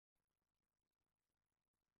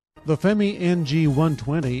The Femi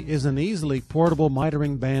NG120 is an easily portable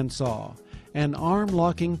mitering bandsaw. An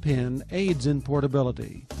arm-locking pin aids in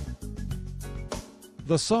portability.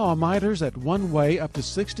 The saw miters at one way up to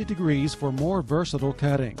 60 degrees for more versatile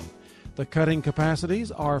cutting. The cutting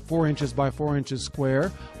capacities are 4 inches by 4 inches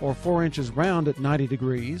square or 4 inches round at 90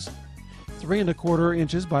 degrees, 3 1/4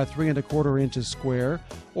 inches by 3 1/4 inches square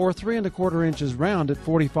or 3 1/4 inches round at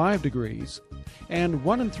 45 degrees, and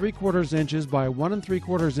 1 3/4 inches by 1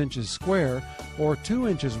 3/4 inches square or 2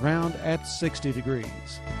 inches round at 60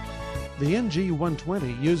 degrees. The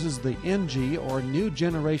NG120 uses the NG or New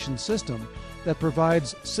Generation system that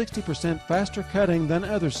provides 60% faster cutting than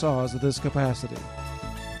other saws of this capacity.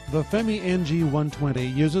 The Femi NG120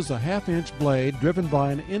 uses a 1/2 inch blade driven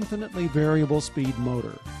by an infinitely variable speed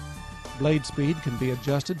motor. Blade speed can be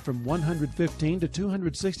adjusted from 115 to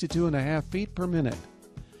 262.5 feet per minute.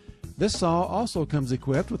 This saw also comes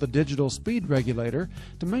equipped with a digital speed regulator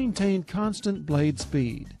to maintain constant blade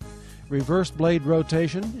speed. Reverse blade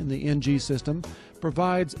rotation in the NG system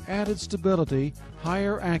provides added stability,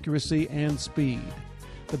 higher accuracy, and speed.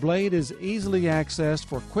 The blade is easily accessed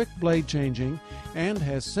for quick blade changing and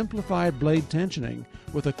has simplified blade tensioning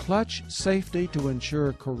with a clutch safety to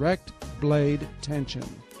ensure correct blade tension.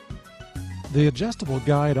 The adjustable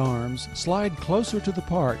guide arms slide closer to the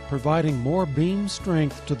part, providing more beam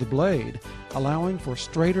strength to the blade, allowing for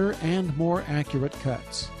straighter and more accurate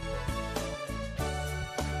cuts.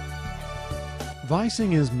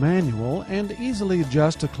 Vicing is manual and easily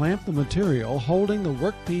adjusts to clamp the material, holding the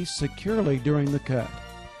workpiece securely during the cut.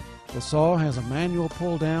 The saw has a manual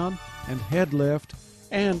pull down and head lift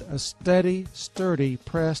and a steady, sturdy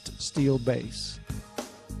pressed steel base.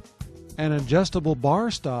 An adjustable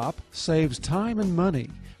bar stop saves time and money.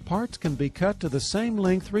 Parts can be cut to the same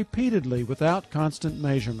length repeatedly without constant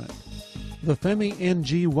measurement. The Femi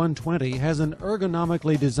NG120 has an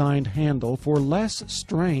ergonomically designed handle for less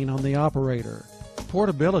strain on the operator.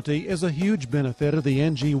 Portability is a huge benefit of the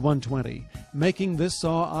NG120, making this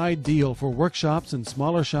saw ideal for workshops and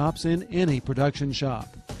smaller shops in any production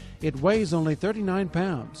shop. It weighs only 39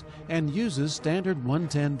 pounds and uses standard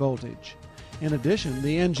 110 voltage. In addition,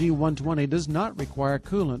 the NG120 does not require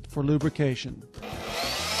coolant for lubrication.